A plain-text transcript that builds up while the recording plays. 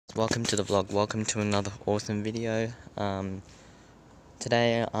Welcome to the vlog, welcome to another awesome video.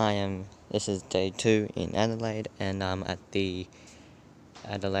 Today this is day 2 in Adelaide, and I'm at the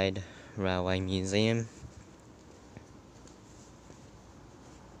Adelaide Railway Museum.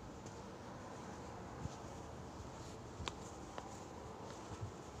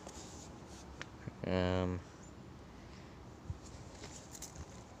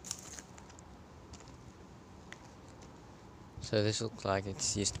 So this looks like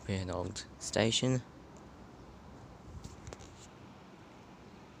it used to be an old station.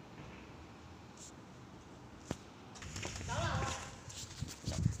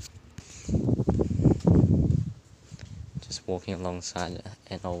 Just walking alongside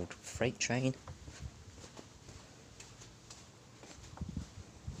an old freight train.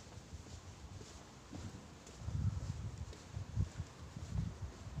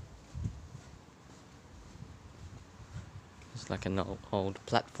 It's like an old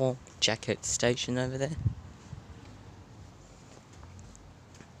platform, jacket station over there.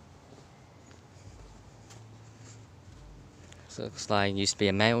 So it looks like it used to be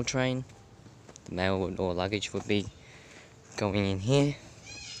a mail train. The mail or luggage would be going in here.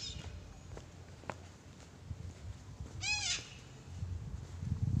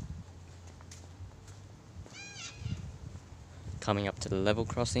 Coming up to the level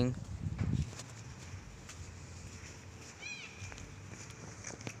crossing.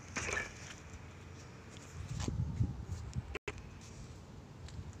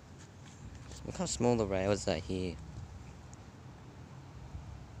 Look how small the rails are here.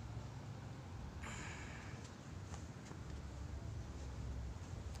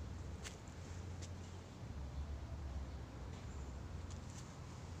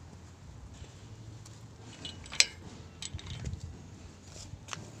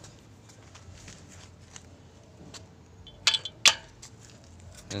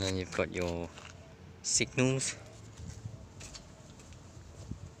 And then you've got your signals.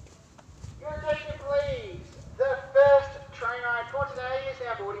 Your attention please. The first train ride for today is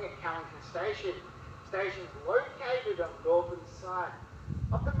now boarding at Callington Station. Station's located on the northern side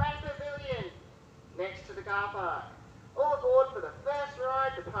of the main pavilion, next to the car park. All aboard for the first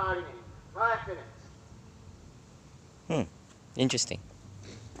ride departing in 5 minutes. Interesting.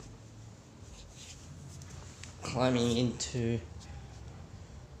 Climbing into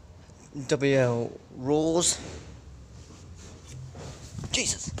WL Roars.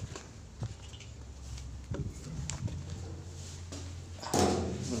 Jesus!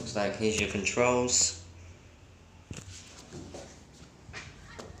 Looks like here's your controls.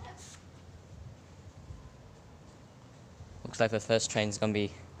 Looks like the first train's gonna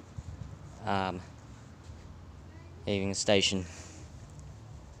be leaving the station.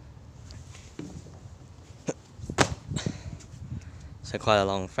 So quite a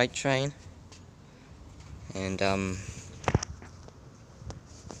long freight train, and it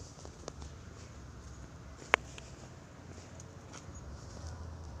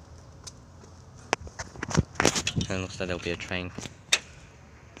looks like there'll be a train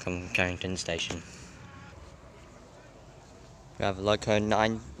come Carrington Station. We have loco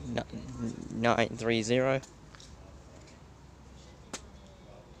 930.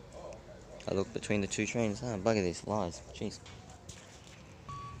 I look between the two trains. Oh, bugger these flies. Jeez.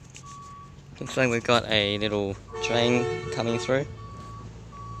 Looks like we've got a little train coming through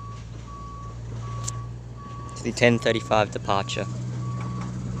to the 10:35 departure.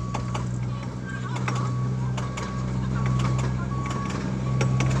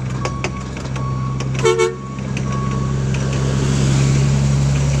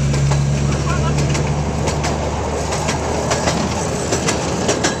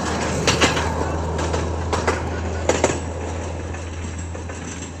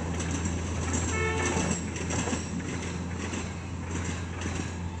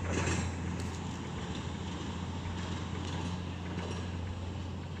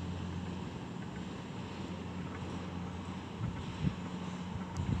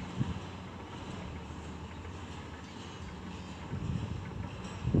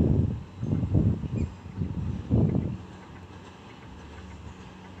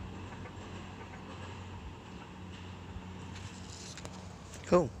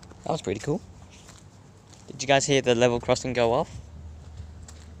 Cool. That was pretty cool. Did you guys hear the level crossing go off?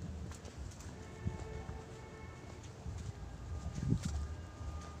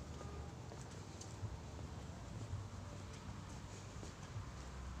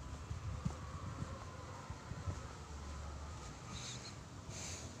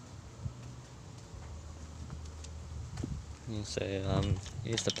 And so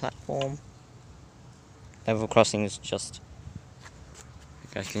here's the platform. Level crossing is just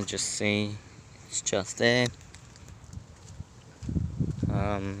guys can just see it's just there.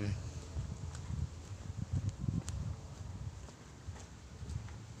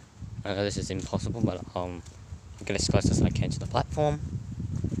 I know this is impossible, but I'll get as close as I can to the platform.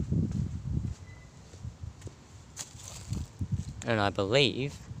 And I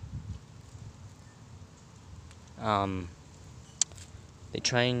believe the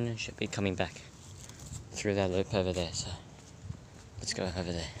train should be coming back through that loop over there, so let's go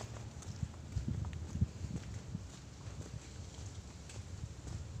over there.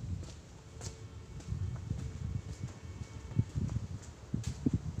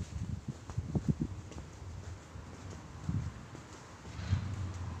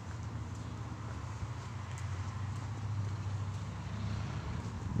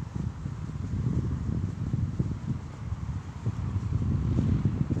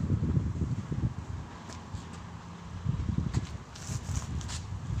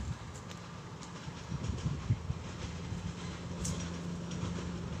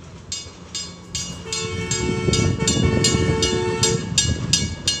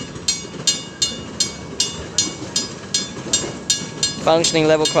 Functioning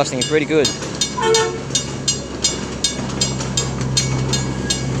level crossing, pretty good.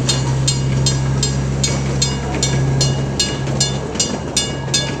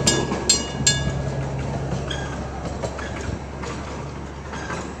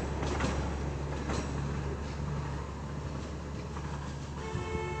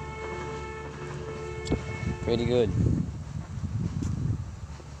 Pretty good.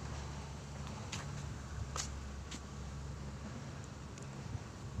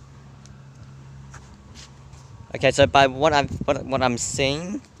 Okay, so by what I'm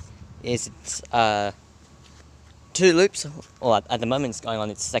seeing is it's 2 loops, or at the moment it's going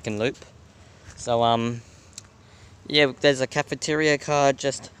on its 2nd loop. So yeah, there's a cafeteria car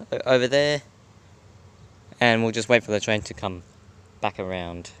just over there, and we'll just wait for the train to come back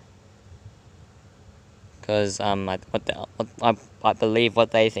around. Because I believe what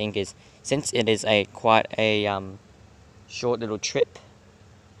they think is, since it is quite a short little trip,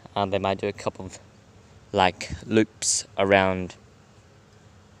 they might do a couple of like loops around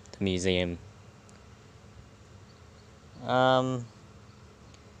the museum. So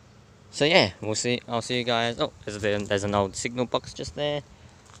yeah, we'll see. I'll see you guys. Oh, there's an old signal box just there.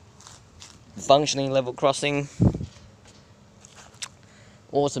 Functioning level crossing.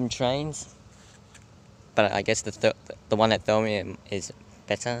 Awesome trains. But I guess the one at Thorium is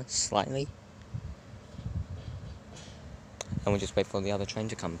better slightly. And we'll just wait for the other train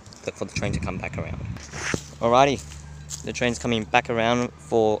to come, for the train to come back around. Alrighty, the train's coming back around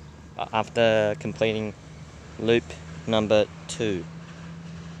for after completing loop number 2.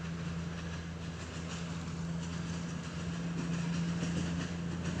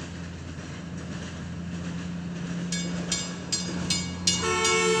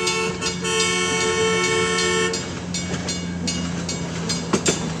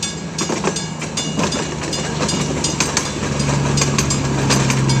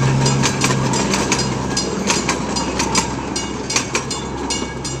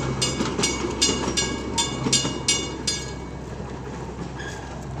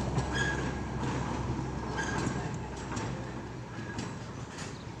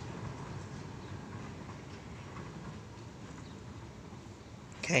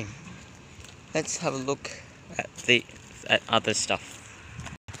 Okay, let's have a look at other stuff.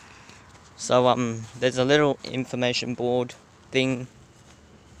 So there's a little information board thing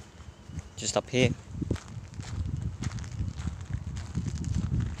just up here.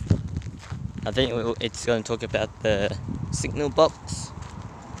 I think it's going to talk about the signal box,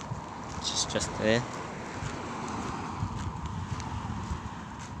 which is just there.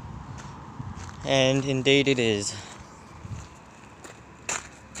 And indeed it is.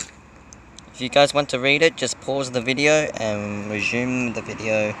 If you guys want to read it, just pause the video and resume the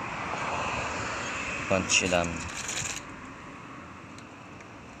video once you're done.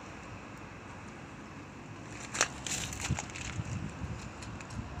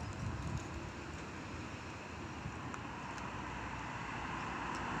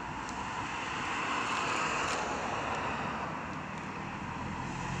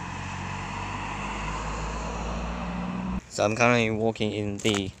 So I'm currently walking in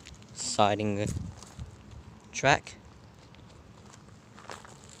the siding track.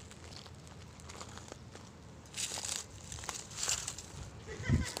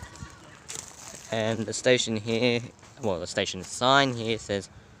 And the station here, well, the station sign here says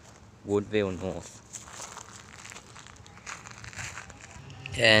Woodville North.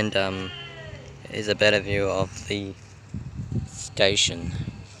 And here's a better view of the station.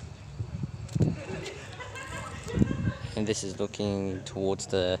 And this is looking towards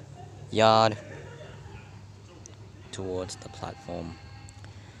the yard, towards the platform.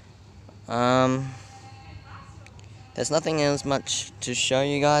 There's nothing else much to show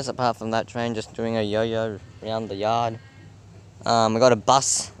you guys apart from that train just doing a yo-yo around the yard. We got a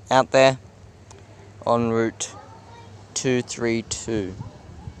bus out there on route 232,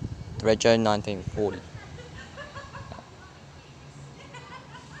 Rego 1940.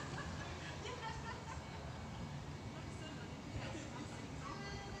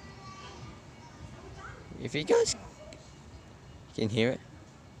 If you guys can hear it.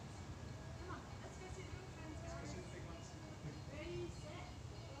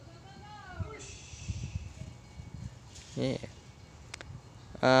 Yeah.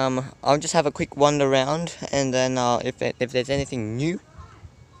 I'll just have a quick wander around, and then if there's anything new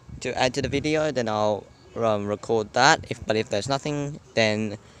to add to the video, then I'll record that. But if there's nothing,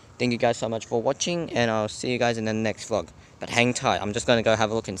 then thank you guys so much for watching, and I'll see you guys in the next vlog. But hang tight, I'm just gonna go have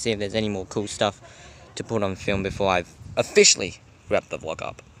a look and see if there's any more cool stuff to put on film before I officially wrap the vlog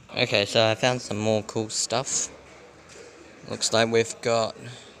up. Okay, so I found some more cool stuff. Looks like we've got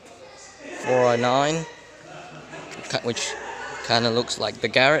 409, which kind of looks like the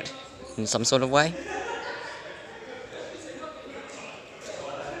Garrett in some sort of way.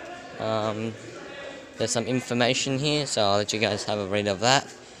 There's some information here, so I'll let you guys have a read of that.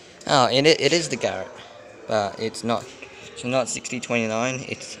 Oh, it is the Garrett, but it's not 6029,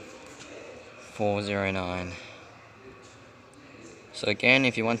 it's 409. So again,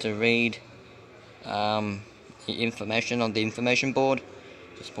 if you want to read the information on the information board,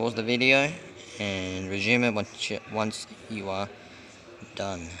 just pause the video and resume it once you are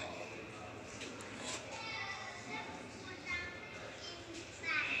done.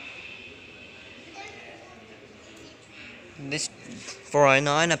 This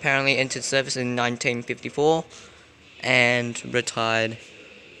 409 apparently entered service in 1954 and retired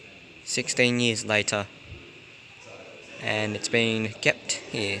 16 years later, and it's been kept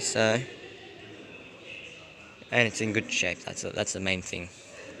here, so, and it's in good shape. That's the main thing.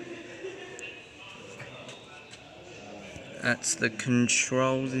 That's the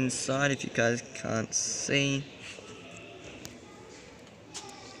controls inside, if you guys can't see.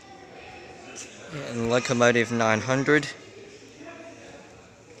 And locomotive 900.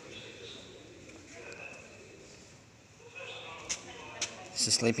 It's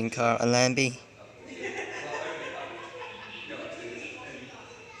a sleeping car, a Lambie.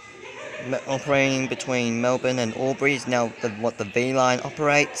 Operating between Melbourne and Albury is now what the V line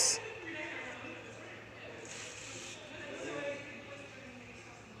operates.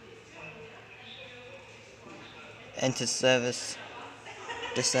 Entered service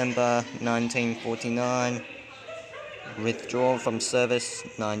December 1949. Withdrawal from service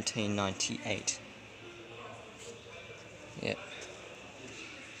 1998. Yep.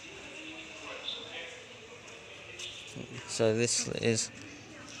 So this is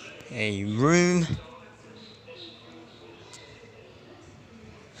a room.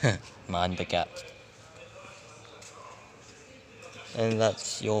 Mind the gap. And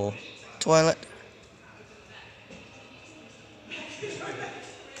that's your toilet.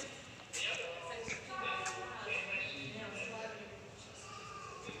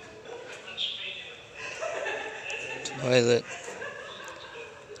 Toilet.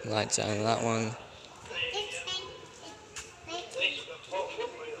 Lights out on that one.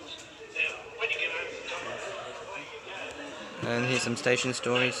 And here's some station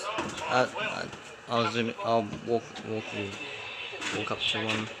stories. I'll zoom. I'll walk up to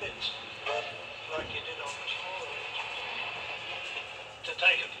one. To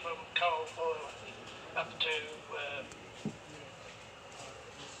take it from coal boiler up to,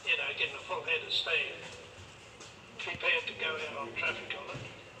 getting a full head of steam, prepared to go out on traffic on it.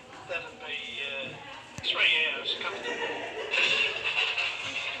 That'd be 3 hours comfortable.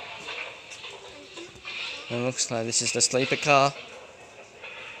 It looks like this is the sleeper car.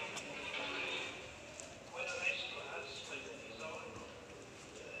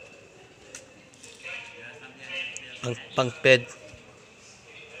 Bunk bed.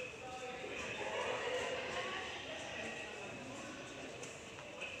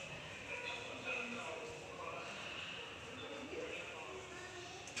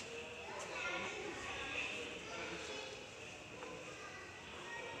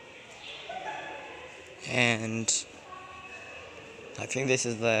 And I think this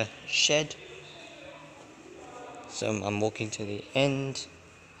is the shed. So I'm walking to the end,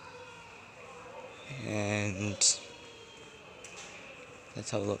 and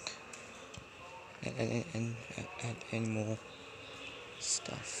let's have a look at any more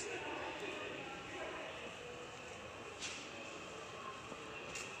stuff.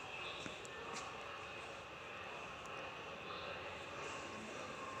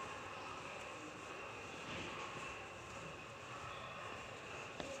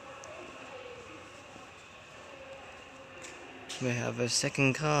 We have a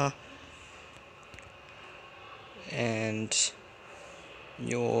second car and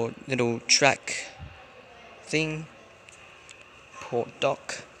your little track thing, port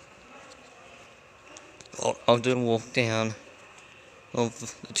dock. I'll do a walk down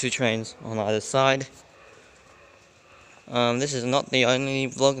of the two trains on either side. This is not the only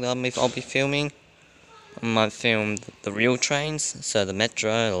vlog that I'll be filming. I might film the real trains, so the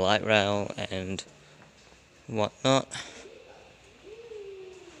metro, the light rail, and whatnot.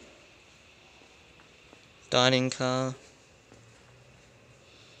 Dining car.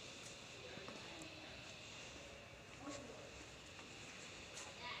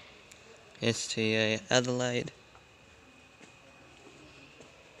 STA Adelaide.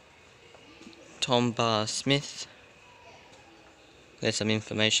 Tom Bar Smith. There's some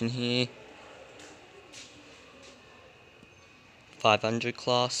information here. 500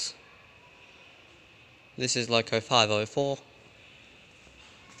 class. This is Loco 504.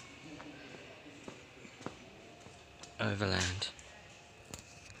 Overland.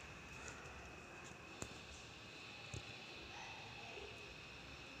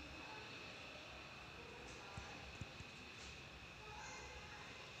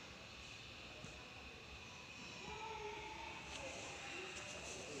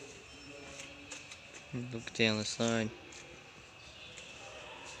 Look down the side.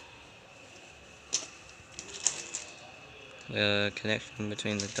 The connection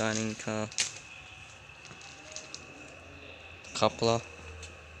between the dining car, coupler.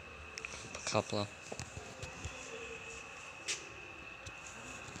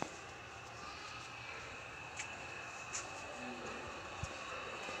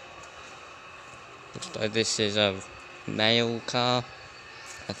 Looks like this is a mail car,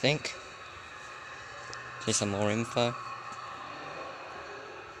 I think. Here's some more info.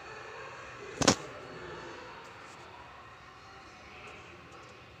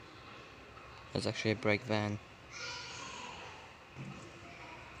 There's actually a brake van.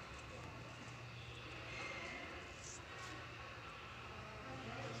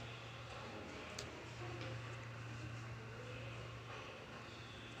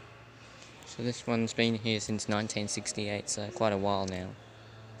 So this one's been here since 1968, so quite a while now.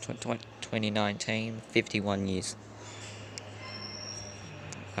 2019, 51 years.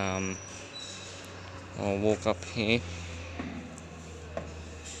 I'll walk up here.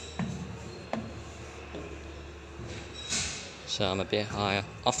 So I'm a bit higher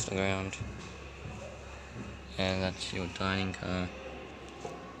off the ground. And that's your dining car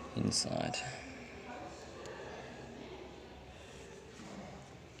inside.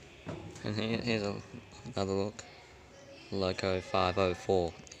 And here's another look. Loco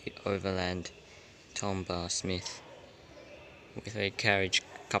 504, the Overland Tom Bar Smith, with a carriage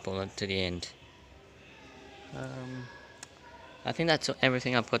couple to the end. I think that's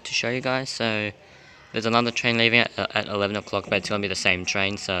everything I've got to show you guys. So there's another train leaving at 11 o'clock, but it's going to be the same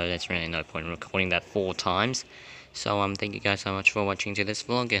train, so there's really no point in recording that 4 times. So thank you guys so much for watching to this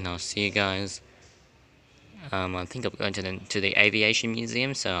vlog, and I'll see you guys. I think I'm going to the aviation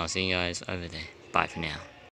museum, so I'll see you guys over there. Bye for now.